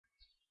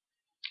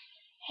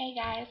Hey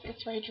guys,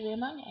 it's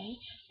RheadreaMonet,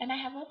 and I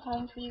have a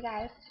poem for you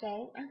guys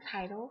today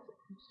entitled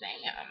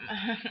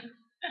Damn.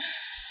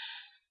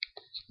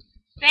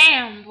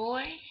 Damn,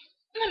 boy.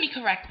 Let me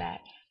correct that.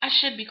 I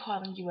should be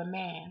calling you a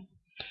man.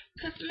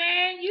 'Cause,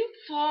 man, you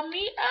tore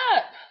me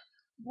up.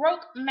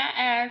 Broke my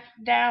ass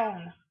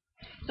down.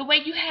 The way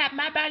you had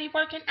my body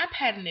working, I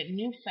patented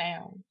new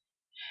sound.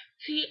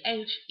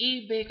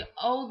 THE big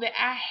O that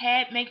I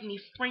had make me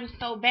scream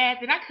so bad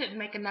that I couldn't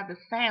make another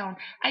sound.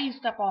 I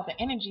used up all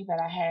the energy that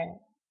I had.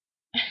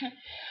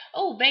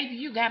 Oh, baby,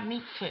 you got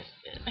me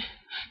twisted.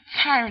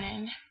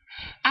 Turning.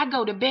 I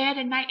go to bed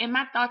at night and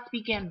my thoughts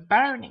begin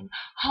burning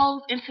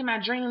holes into my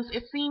dreams.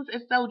 It seems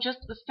as though just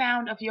the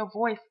sound of your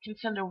voice can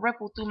send a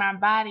ripple through my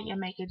body and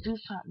make it do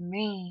something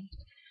mean.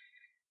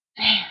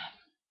 Damn.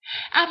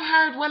 I've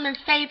heard women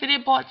say that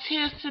it brought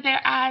tears to their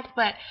eyes,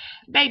 but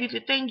baby, the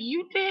thing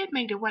you did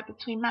made it wet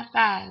between my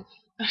thighs.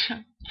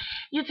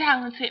 You're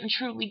talented and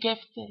truly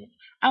gifted.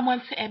 I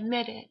want to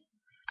admit it.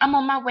 I'm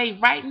on my way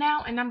right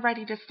now and I'm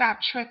ready to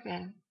stop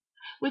tripping.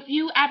 With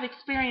you, I've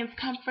experienced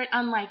comfort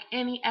unlike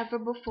any ever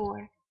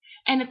before.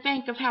 And to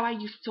think of how I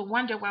used to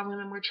wonder why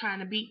women were trying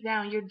to beat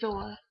down your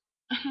door.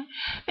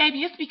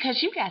 Baby, it's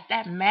because you got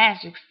that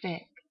magic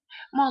stick.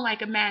 More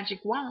like a magic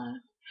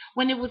wand.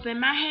 When it was in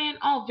my hand,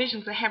 all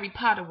visions of Harry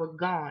Potter were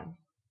gone.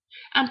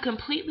 I'm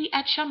completely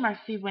at your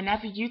mercy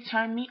whenever you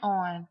turn me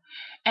on.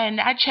 And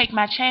I take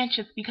my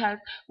chances because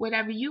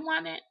whatever you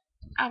wanted,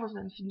 I was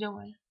into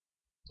doing.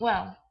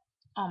 Well,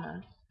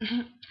 almost.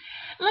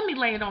 Let me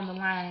lay it on the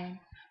line.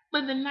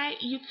 But the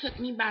night you took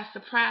me by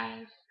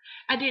surprise,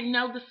 I didn't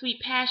know the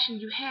sweet passion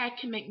you had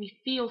could make me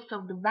feel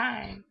so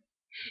divine.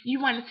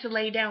 You wanted to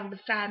lay down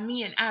beside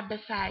me and I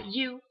beside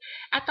you.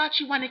 I thought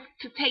you wanted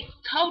to take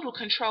total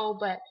control,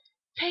 but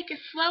take it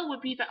slow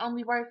would be the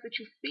only words that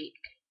you speak.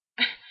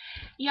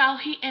 Y'all,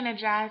 he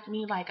energized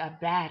me like a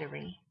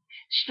battery,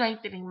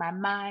 strengthening my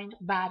mind,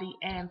 body,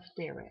 and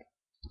spirit.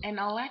 And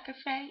all I could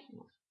say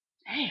was,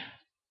 damn,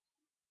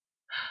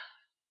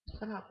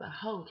 about the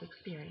whole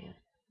experience.